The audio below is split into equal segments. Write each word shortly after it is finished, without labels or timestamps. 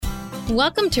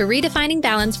Welcome to Redefining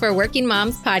Balance for Working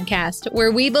Moms podcast,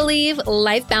 where we believe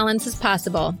life balance is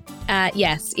possible.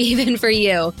 Yes, even for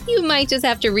you. You might just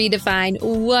have to redefine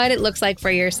what it looks like for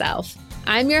yourself.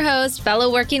 I'm your host, fellow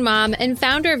working mom, and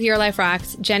founder of Your Life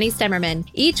Rocks, Jenny Stemmerman.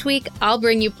 Each week, I'll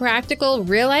bring you practical,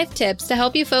 real-life tips to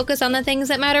help you focus on the things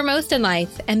that matter most in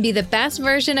life and be the best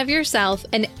version of yourself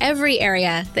in every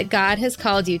area that God has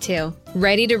called you to.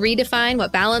 Ready to redefine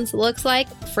what balance looks like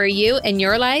for you and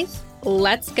your life?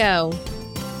 Let's go.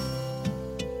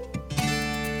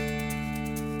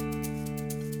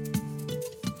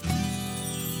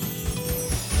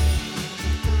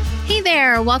 Hey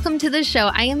there, welcome to the show.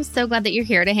 I am so glad that you're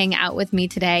here to hang out with me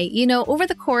today. You know, over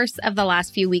the course of the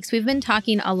last few weeks, we've been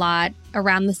talking a lot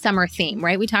around the summer theme,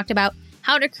 right? We talked about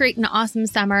how to create an awesome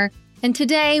summer. And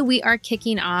today we are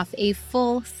kicking off a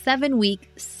full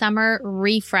 7-week summer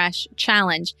refresh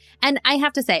challenge. And I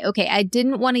have to say, okay, I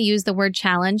didn't want to use the word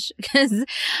challenge because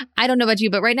I don't know about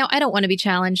you, but right now I don't want to be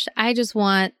challenged. I just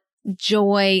want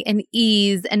joy and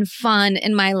ease and fun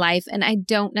in my life. And I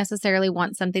don't necessarily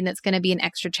want something that's going to be an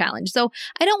extra challenge. So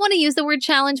I don't want to use the word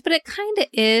challenge, but it kind of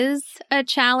is a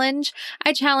challenge.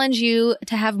 I challenge you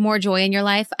to have more joy in your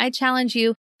life. I challenge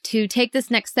you to take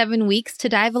this next 7 weeks to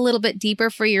dive a little bit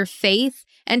deeper for your faith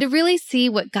and to really see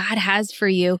what God has for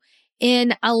you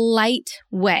in a light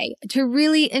way, to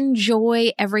really enjoy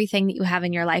everything that you have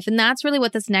in your life. And that's really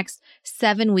what this next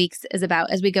 7 weeks is about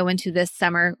as we go into this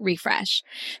summer refresh.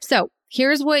 So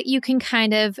here's what you can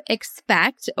kind of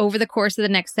expect over the course of the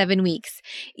next 7 weeks.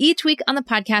 Each week on the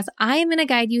podcast, I am going to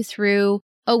guide you through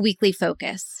a weekly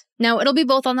focus. Now, it'll be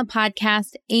both on the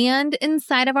podcast and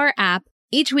inside of our app.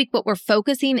 Each week, what we're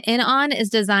focusing in on is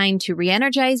designed to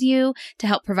re-energize you, to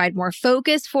help provide more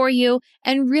focus for you,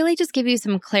 and really just give you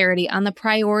some clarity on the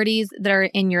priorities that are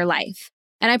in your life.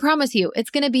 And I promise you,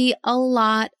 it's going to be a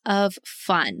lot of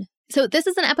fun. So this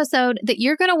is an episode that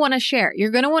you're going to want to share.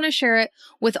 You're going to want to share it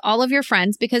with all of your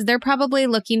friends because they're probably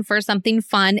looking for something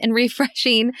fun and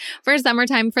refreshing for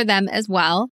summertime for them as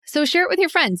well. So share it with your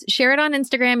friends. Share it on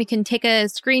Instagram. You can take a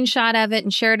screenshot of it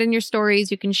and share it in your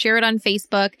stories. You can share it on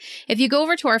Facebook. If you go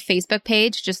over to our Facebook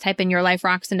page, just type in Your Life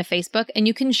Rocks into Facebook and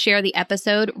you can share the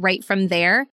episode right from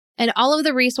there. And all of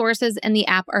the resources in the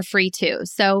app are free too.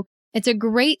 So it's a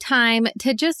great time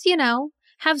to just,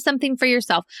 have something for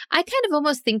yourself. I kind of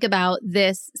almost think about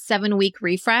this 7-week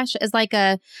refresh as like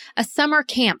a summer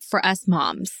camp for us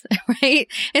moms, right?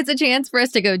 It's a chance for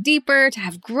us to go deeper, to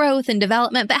have growth and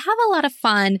development, but have a lot of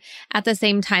fun at the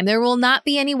same time. There will not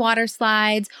be any water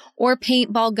slides or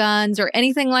paintball guns or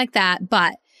anything like that,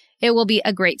 but it will be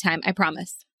a great time, I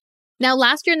promise. Now,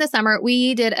 last year in the summer,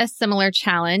 we did a similar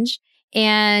challenge.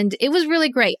 And it was really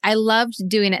great. I loved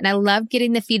doing it and I loved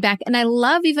getting the feedback. And I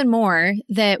love even more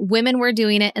that women were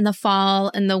doing it in the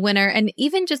fall and the winter. And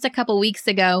even just a couple weeks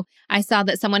ago, I saw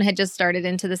that someone had just started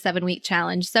into the 7-week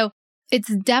challenge. So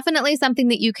it's definitely something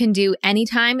that you can do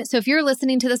anytime. So if you're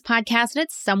listening to this podcast and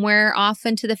it's somewhere off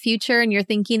into the future and you're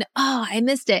thinking, oh, I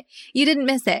missed it. You didn't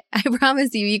miss it. I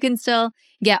promise you can still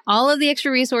get all of the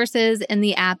extra resources in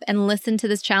the app and listen to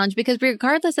this challenge because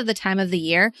regardless of the time of the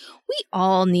year, we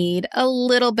all need a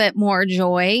little bit more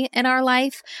joy in our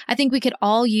life. I think we could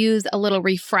all use a little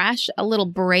refresh, a little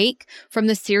break from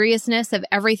the seriousness of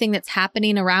everything that's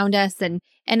happening around us and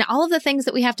all of the things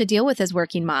that we have to deal with as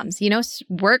working moms.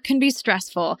 Work can be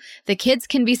stressful. The kids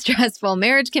can be stressful.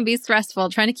 Marriage can be stressful.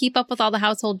 Trying to keep up with all the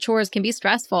household chores can be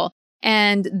stressful.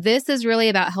 And this is really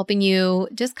about helping you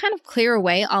just kind of clear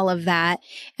away all of that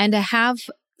and to have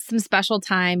some special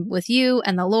time with you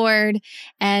and the Lord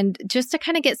and just to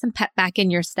kind of get some pep back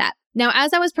in your step. Now,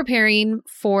 as I was preparing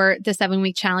for the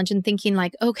 7-week challenge and thinking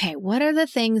like, okay, what are the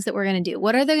things that we're going to do?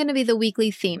 What are going to be the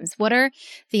weekly themes? What are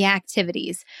the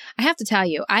activities? I have to tell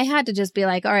you, I had to just be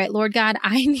like, all right, Lord God,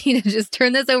 I need to just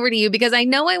turn this over to you because I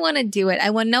know I want to do it. I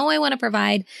want to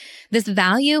provide this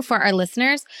value for our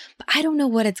listeners, but I don't know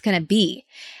what it's going to be.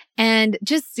 And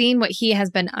just seeing what he has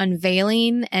been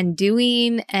unveiling and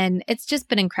doing, and it's just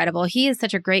been incredible. He is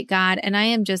such a great God, and I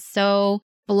am just so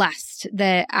blessed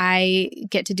that I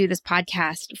get to do this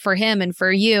podcast for him and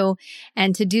for you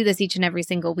and to do this each and every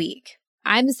single week.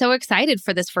 I'm so excited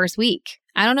for this first week.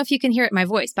 I don't know if you can hear it in my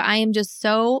voice, but I am just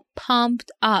so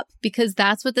pumped up because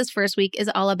that's what this first week is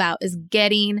all about, is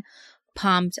getting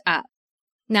pumped up.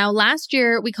 Now, last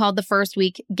year we called the first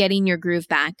week Getting Your Groove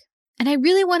Back. And I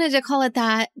really wanted to call it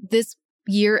that this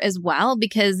year as well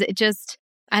because it just,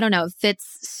 it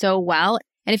fits so well.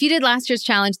 And if you did last year's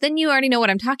challenge, then you already know what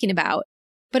I'm talking about.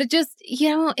 But it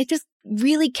just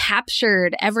really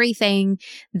captured everything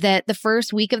that the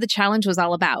first week of the challenge was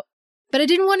all about. But I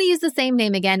didn't want to use the same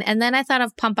name again. And then I thought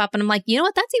of Pump Up and I'm like, you know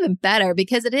what? That's even better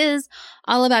because it is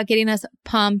all about getting us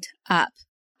pumped up.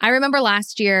 I remember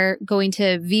last year going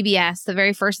to VBS, the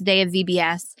very first day of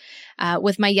VBS,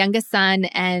 with my youngest son,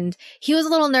 and he was a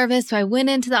little nervous. So I went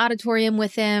into the auditorium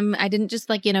with him. I didn't just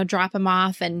drop him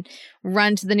off and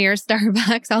run to the nearest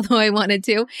Starbucks, although I wanted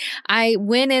to. I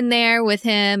went in there with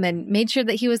him and made sure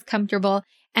that he was comfortable.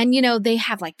 And, they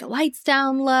have the lights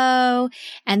down low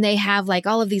and they have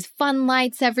all of these fun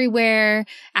lights everywhere,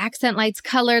 accent lights,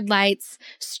 colored lights,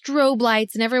 strobe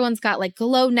lights, and everyone's got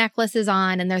glow necklaces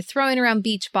on and they're throwing around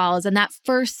beach balls. And that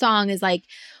first song is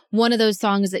one of those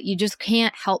songs that you just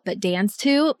can't help but dance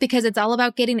to because it's all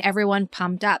about getting everyone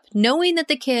pumped up. Knowing that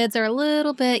the kids are a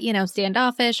little bit,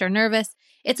 standoffish or nervous,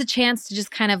 it's a chance to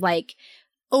just kind of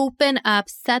open up,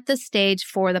 set the stage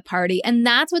for the party. And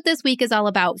that's what this week is all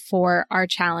about for our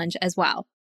challenge as well.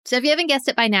 So if you haven't guessed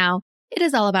it by now, it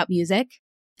is all about music.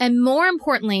 And more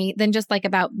importantly than just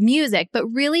about music, but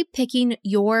really picking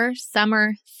your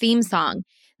summer theme song.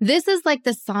 This is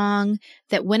the song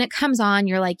that when it comes on,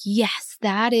 you're yes,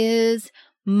 that is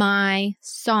my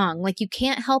song. You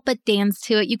can't help but dance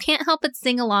to it. You can't help but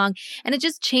sing along. And it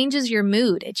just changes your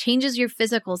mood. It changes your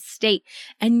physical state.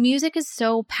 And music is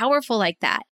so powerful like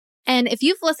that. And if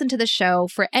you've listened to the show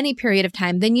for any period of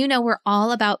time, then you know we're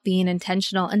all about being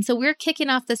intentional. And so we're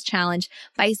kicking off this challenge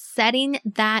by setting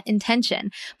that intention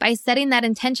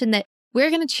that we're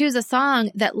going to choose a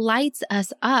song that lights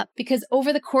us up because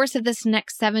over the course of this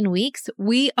next 7 weeks,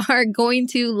 we are going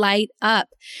to light up.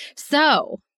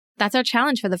 So that's our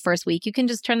challenge for the first week. You can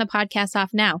just turn the podcast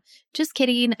off now. Just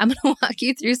kidding. I'm going to walk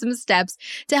you through some steps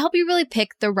to help you really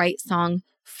pick the right song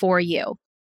for you.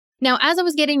 Now, as I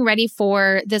was getting ready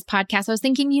for this podcast, I was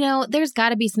thinking, there's got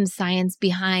to be some science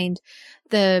behind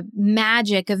the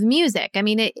magic of music. I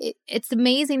mean, it's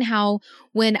amazing how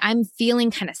when I'm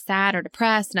feeling kind of sad or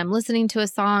depressed and I'm listening to a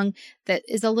song that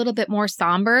is a little bit more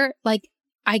somber,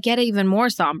 I get even more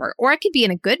somber. Or I could be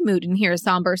in a good mood and hear a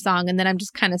somber song and then I'm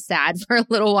just kind of sad for a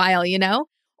little while,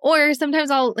 Or sometimes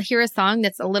I'll hear a song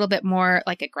that's a little bit more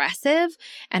aggressive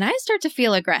and I start to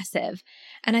feel aggressive.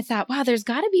 And I thought, wow, there's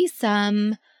got to be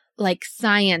some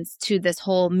science to this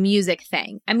whole music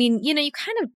thing. I mean, you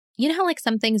know how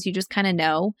some things you just kind of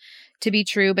know to be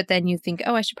true, but then you think,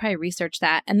 oh, I should probably research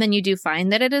that. And then you do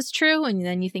find that it is true. And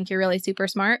then you think you're really super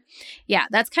smart. Yeah,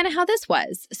 that's kind of how this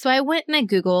was. So I went and I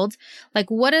Googled,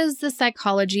 what is the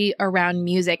psychology around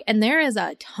music? And there is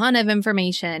a ton of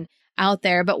information out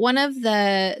there. But one of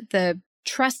the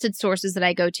trusted sources that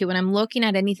I go to when I'm looking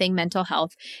at anything mental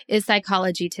health is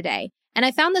Psychology Today. And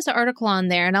I found this article on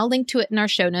there, and I'll link to it in our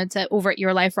show notes over at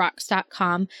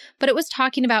yourliferocks.com. But it was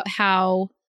talking about how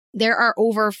there are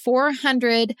over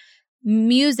 400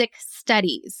 music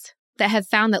studies that have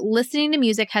found that listening to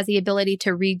music has the ability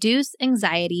to reduce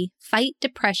anxiety, fight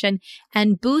depression,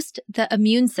 and boost the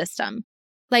immune system.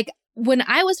 When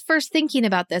I was first thinking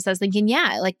about this, I was thinking,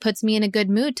 yeah, it puts me in a good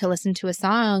mood to listen to a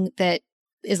song that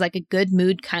is a good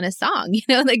mood kind of song,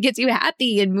 that gets you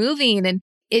happy and moving. And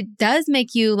it does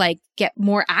make you get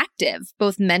more active,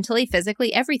 both mentally,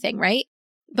 physically, everything, right?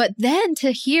 But then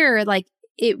to hear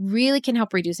it really can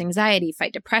help reduce anxiety,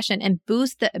 fight depression, and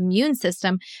boost the immune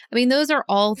system. I mean, those are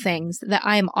all things that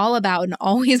I am all about and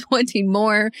always wanting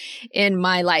more in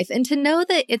my life. And to know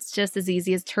that it's just as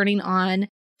easy as turning on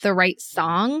the right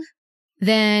song,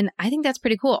 then I think that's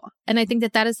pretty cool. And I think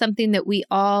that that is something that we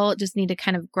all just need to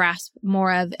kind of grasp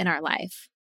more of in our life.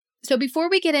 So before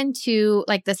we get into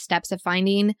the steps of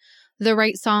finding the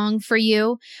right song for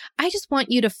you, I just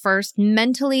want you to first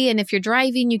mentally, and if you're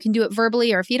driving, you can do it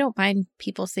verbally, or if you don't mind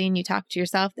people seeing you talk to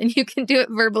yourself, then you can do it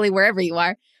verbally wherever you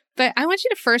are. But I want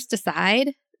you to first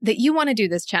decide that you want to do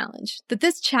this challenge, that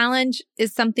this challenge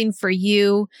is something for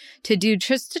you to do,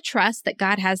 just to trust that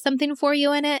God has something for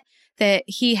you in it, that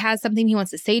He has something He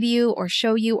wants to say to you or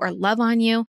show you or love on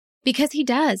you, because He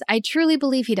does. I truly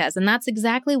believe He does. And that's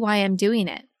exactly why I'm doing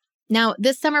it. Now,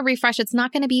 this summer refresh, it's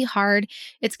not going to be hard.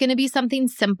 It's going to be something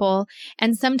simple.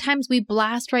 And sometimes we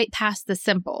blast right past the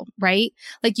simple, right?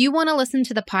 You want to listen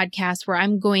to the podcast where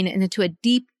I'm going into a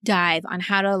deep dive on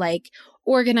how to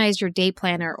organize your day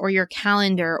planner or your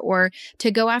calendar or to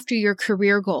go after your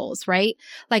career goals, right?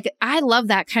 I love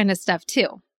that kind of stuff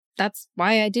too. That's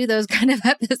why I do those kind of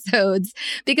episodes,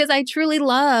 because I truly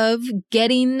love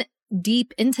getting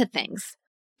deep into things.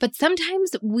 But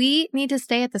sometimes we need to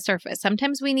stay at the surface.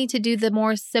 Sometimes we need to do the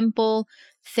more simple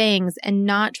things and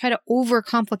not try to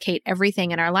overcomplicate everything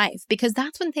in our life, because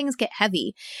that's when things get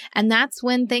heavy and that's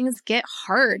when things get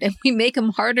hard and we make them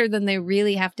harder than they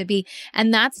really have to be.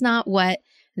 And that's not what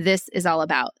this is all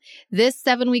about. This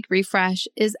 7-week refresh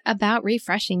is about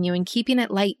refreshing you and keeping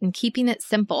it light and keeping it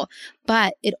simple,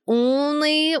 but it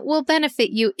only will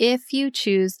benefit you if you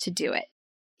choose to do it.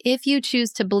 If you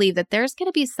choose to believe that there's going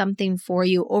to be something for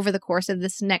you over the course of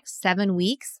this next 7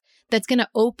 weeks that's going to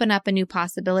open up a new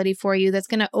possibility for you, that's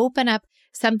going to open up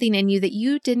something in you that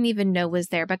you didn't even know was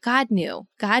there, but God knew.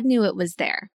 God knew it was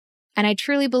there. And I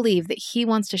truly believe that He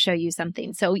wants to show you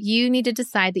something. So you need to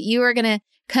decide that you are going to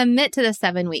commit to the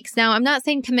 7 weeks. Now, I'm not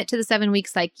saying commit to the 7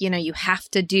 weeks like, you have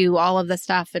to do all of the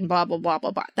stuff and blah, blah, blah,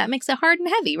 blah, blah. That makes it hard and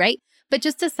heavy, right? But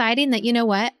just deciding that, you know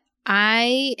what?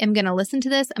 I am going to listen to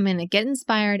this, I'm going to get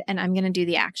inspired, and I'm going to do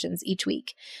the actions each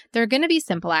week. They're going to be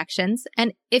simple actions.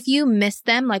 And if you miss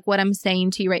them, like what I'm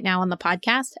saying to you right now on the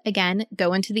podcast, again,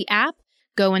 go into the app,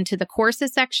 go into the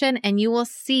courses section, and you will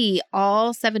see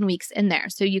all 7 weeks in there.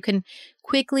 So you can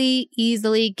quickly,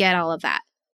 easily get all of that.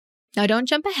 Now, don't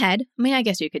jump ahead. I mean, I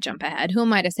guess you could jump ahead. Who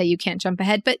am I to say you can't jump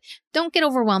ahead? But don't get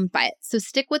overwhelmed by it. So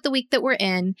stick with the week that we're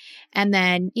in, and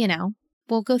then,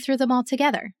 we'll go through them all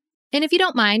together. And if you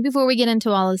don't mind, before we get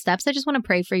into all the steps, I just want to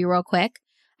pray for you real quick.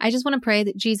 I just want to pray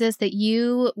that Jesus, that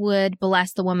you would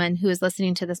bless the woman who is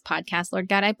listening to this podcast. Lord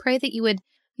God, I pray that you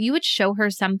would show her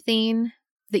something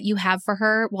that you have for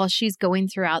her while she's going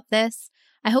throughout this.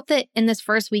 I hope that in this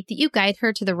first week that you guide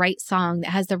her to the right song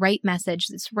that has the right message,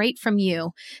 that's right from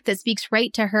you, that speaks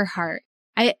right to her heart.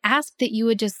 I ask that you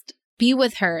would just be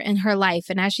with her in her life.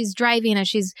 And as she's driving, as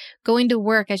she's going to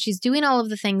work, as she's doing all of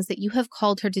the things that you have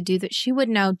called her to do, that she would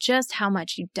know just how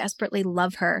much you desperately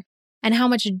love her and how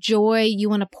much joy you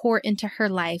want to pour into her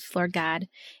life, Lord God.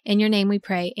 In your name we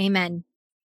pray. Amen.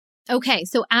 Okay,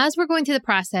 so as we're going through the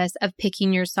process of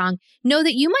picking your song, know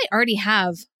that you might already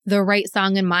have the right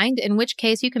song in mind, in which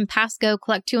case you can pass go,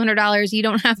 collect $200. You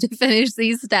don't have to finish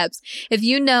these steps. If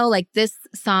you know, like this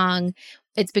song,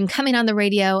 it's been coming on the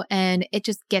radio and it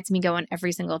just gets me going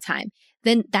every single time,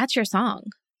 then that's your song.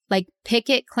 Like pick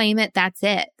it, claim it, that's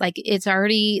it. Like it's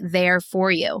already there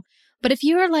for you. But if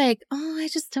you're like, oh, I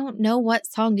just don't know what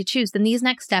song to choose, then these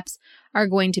next steps are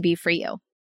going to be for you.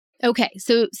 Okay,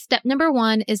 so step number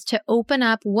 1 is to open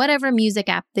up whatever music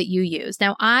app that you use.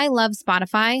 Now, I love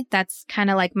Spotify. That's kind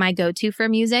of like my go-to for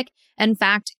music. In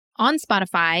fact, on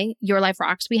Spotify, Your Life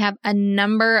Rocks, we have a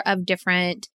number of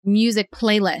different music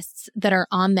playlists that are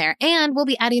on there. And we'll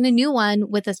be adding a new one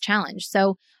with this challenge.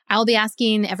 So I'll be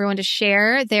asking everyone to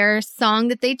share their song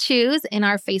that they choose in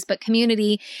our Facebook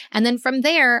community. And then from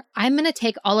there, I'm going to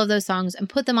take all of those songs and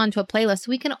put them onto a playlist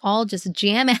so we can all just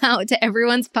jam out to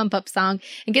everyone's pump up song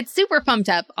and get super pumped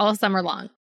up all summer long.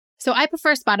 So I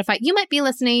prefer Spotify. You might be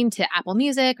listening to Apple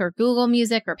Music or Google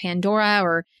Music or Pandora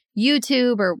or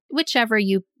YouTube or whichever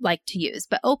you like to use,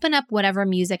 but open up whatever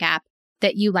music app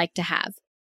that you like to have.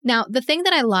 Now, the thing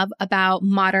that I love about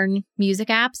modern music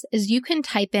apps is you can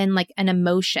type in like an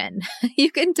emotion.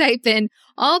 You can type in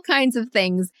all kinds of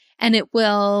things and it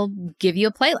will give you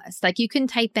a playlist. Like you can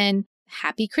type in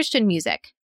happy Christian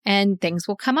music and things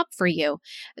will come up for you.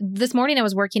 This morning I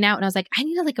was working out and I was like, I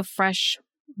need like a fresh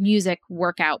music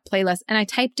workout playlist. And I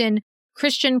typed in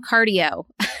Christian cardio.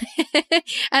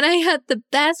 And I had the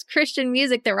best Christian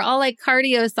music that were all like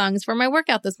cardio songs for my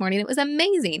workout this morning. It was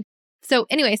amazing. So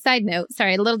anyway, side note,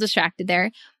 sorry, a little distracted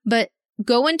there, but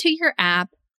go into your app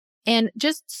and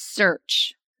just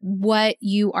search what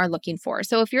you are looking for.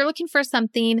 So if you're looking for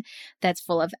something that's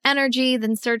full of energy,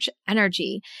 then search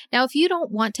energy. Now, if you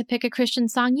don't want to pick a Christian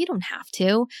song, you don't have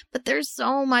to, but there's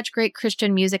so much great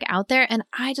Christian music out there. And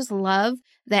I just love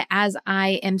that as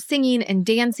I am singing and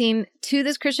dancing to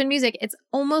this Christian music, it's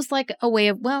almost like a way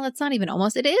of, well, it's not even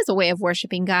almost, it is a way of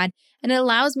worshiping God. And it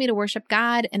allows me to worship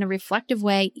God in a reflective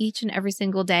way each and every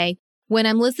single day when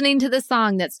I'm listening to the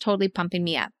song that's totally pumping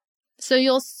me up. So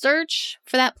you'll search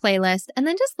for that playlist and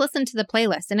then just listen to the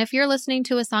playlist. And if you're listening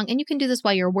to a song, and you can do this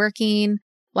while you're working,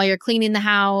 while you're cleaning the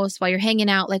house, while you're hanging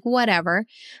out, like whatever.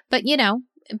 But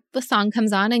if the song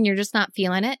comes on and you're just not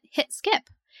feeling it, hit skip.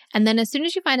 And then as soon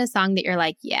as you find a song that you're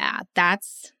like, yeah,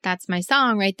 that's my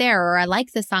song right there, or I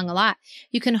like this song a lot,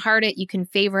 you can heart it, you can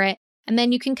favorite, and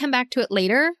then you can come back to it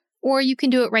later, or you can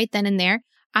do it right then and there.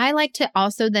 I like to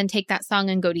also then take that song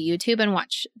and go to YouTube and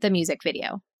watch the music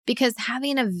video. Because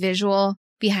having a visual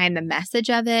behind the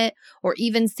message of it, or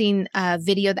even seeing a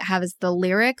video that has the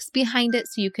lyrics behind it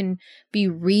so you can be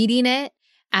reading it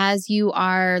as you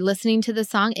are listening to the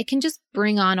song, it can just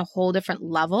bring on a whole different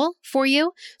level for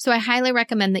you. So I highly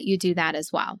recommend that you do that as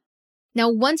well. Now,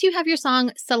 once you have your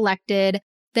song selected,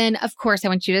 then of course I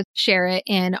want you to share it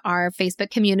in our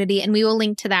Facebook community, and we will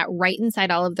link to that right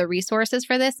inside all of the resources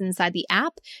for this inside the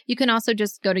app. You can also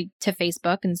just go to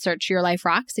Facebook and search Your Life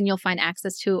Rocks, and you'll find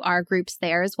access to our groups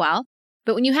there as well.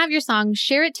 But when you have your song,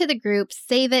 share it to the group,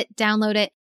 save it, download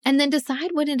it, and then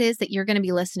decide when it is that you're going to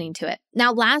be listening to it.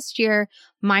 Now, last year,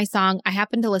 my song, I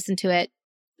happened to listen to it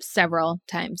several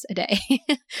times a day.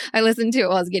 I listened to it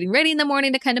while I was getting ready in the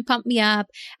morning to kind of pump me up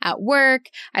at work.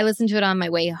 I listened to it on my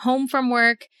way home from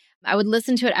work. I would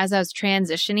listen to it as I was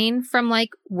transitioning from like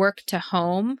work to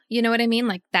home. You know what I mean?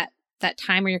 Like that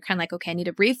time where you're kind of like, okay, I need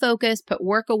to refocus, put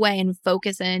work away and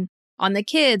focus in on the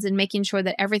kids and making sure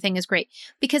that everything is great.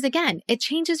 Because again, it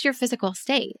changes your physical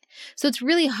state. So it's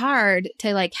really hard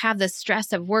to like have the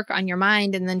stress of work on your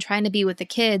mind and then trying to be with the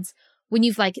kids when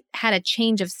you've like had a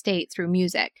change of state through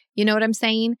music. You know what I'm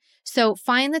saying? So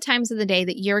find the times of the day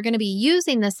that you're going to be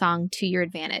using the song to your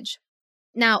advantage.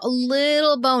 Now, a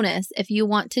little bonus, if you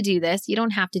want to do this, you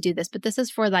don't have to do this, but this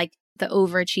is for like the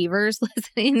overachievers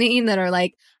listening that are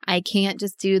like, I can't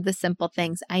just do the simple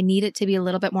things. I need it to be a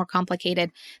little bit more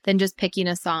complicated than just picking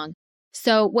a song.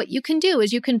 So what you can do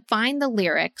is you can find the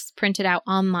lyrics printed out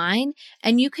online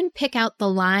and you can pick out the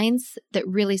lines that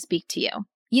really speak to you.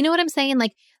 You know what I'm saying?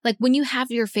 Like when you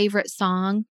have your favorite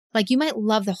song, like you might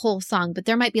love the whole song, but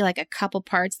there might be like a couple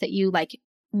parts that you like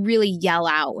really yell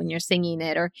out when you're singing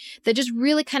it or that just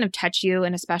really kind of touch you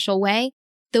in a special way.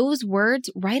 Those words,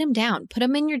 write them down, put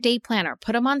them in your day planner,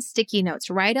 put them on sticky notes,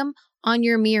 write them on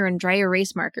your mirror and dry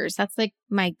erase markers. That's like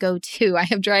my go-to. I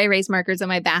have dry erase markers in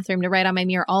my bathroom to write on my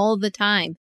mirror all the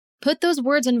time. Put those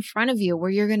words in front of you where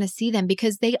you're going to see them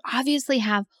because they obviously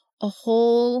have a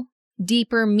whole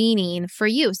deeper meaning for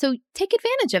you. So take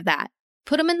advantage of that.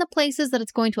 Put them in the places that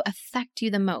it's going to affect you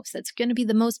the most. That's going to be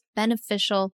the most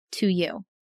beneficial to you.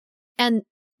 And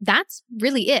that's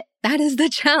really it. That is the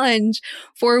challenge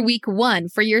for week 1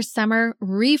 for your summer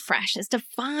refresh, is to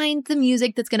find the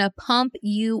music that's going to pump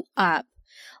you up.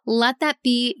 Let that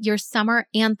be your summer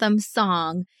anthem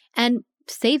song and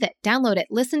save it, download it,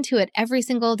 listen to it every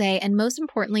single day, and most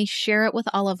importantly, share it with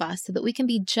all of us so that we can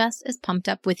be just as pumped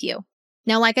up with you.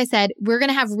 Now, like I said, we're going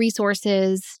to have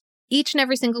resources each and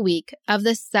every single week of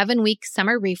the 7-week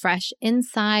summer refresh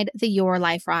inside the Your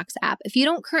Life Rocks app. If you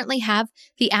don't currently have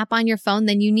the app on your phone,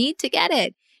 then you need to get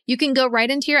it. You can go right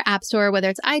into your app store, whether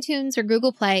it's iTunes or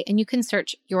Google Play, and you can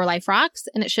search Your Life Rocks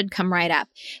and it should come right up.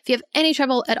 If you have any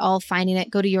trouble at all finding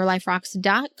it, go to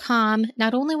yourliferocks.com.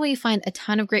 Not only will you find a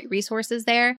ton of great resources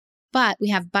there, but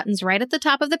we have buttons right at the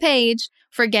top of the page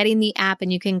for getting the app,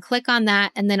 and you can click on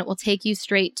that and then it will take you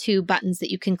straight to buttons that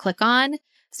you can click on.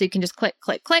 So you can just click,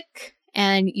 click, click,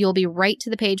 and you'll be right to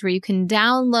the page where you can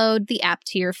download the app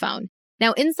to your phone.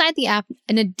 Now, inside the app,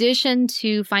 in addition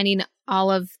to finding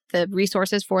all of the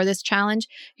resources for this challenge,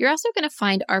 you're also going to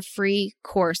find our free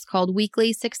course called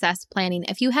Weekly Success Planning.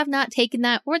 If you have not taken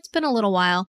that, or it's been a little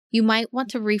while, you might want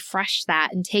to refresh that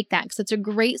and take that because it's a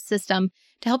great system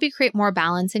to help you create more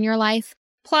balance in your life.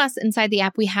 Plus, inside the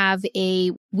app, we have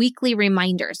a weekly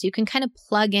reminder. So you can kind of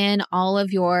plug in all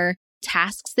of your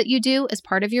tasks that you do as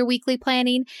part of your weekly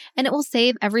planning, and it will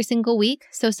save every single week.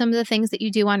 So some of the things that you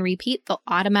do on repeat, they'll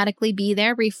automatically be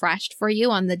there refreshed for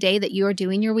you on the day that you are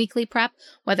doing your weekly prep,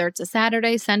 whether it's a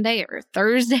Saturday, Sunday, or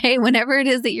Thursday, whenever it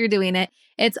is that you're doing it.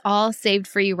 It's all saved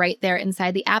for you right there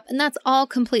inside the app, and that's all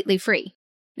completely free.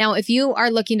 Now, if you are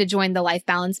looking to join the Life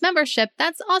Balance membership,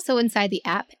 that's also inside the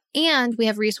app, and we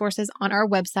have resources on our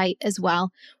website as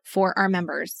well for our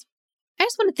members. I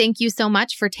just want to thank you so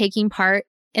much for taking part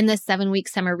in this 7-week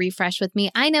summer refresh with me.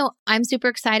 I know I'm super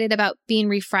excited about being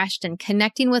refreshed and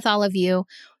connecting with all of you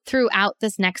throughout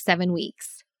this next 7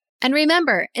 weeks. And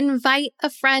remember, invite a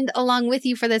friend along with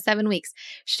you for the 7 weeks.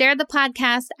 Share the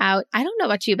podcast out. I don't know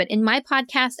about you, but in my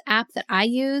podcast app that I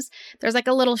use, there's like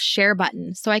a little share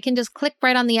button. So I can just click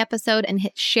right on the episode and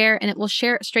hit share, and it will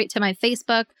share it straight to my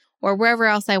Facebook or wherever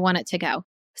else I want it to go.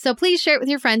 So please share it with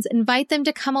your friends. Invite them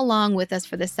to come along with us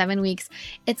for the 7 weeks.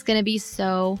 It's going to be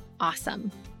so awesome.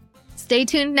 Stay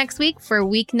tuned next week for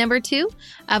week number 2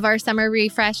 of our summer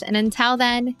refresh. And until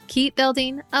then, keep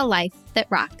building a life that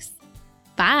rocks.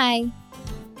 Bye.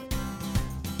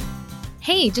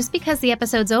 Hey, just because the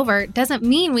episode's over doesn't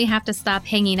mean we have to stop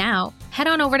hanging out. Head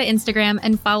on over to Instagram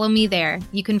and follow me there.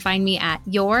 You can find me at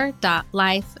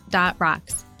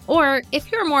your.life.rocks. Or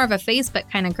if you're more of a Facebook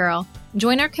kind of girl,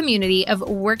 join our community of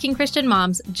working Christian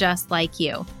moms just like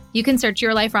you. You can search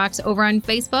Your Life Rocks over on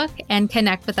Facebook and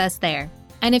connect with us there.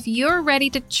 And if you're ready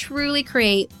to truly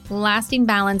create lasting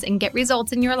balance and get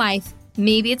results in your life,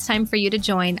 maybe it's time for you to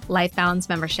join Life Balance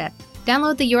membership.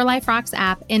 Download the Your Life Rocks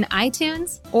app in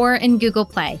iTunes or in Google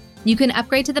Play. You can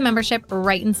upgrade to the membership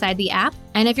right inside the app.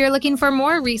 And if you're looking for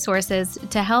more resources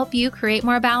to help you create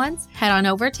more balance, head on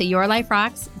over to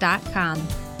yourliferocks.com.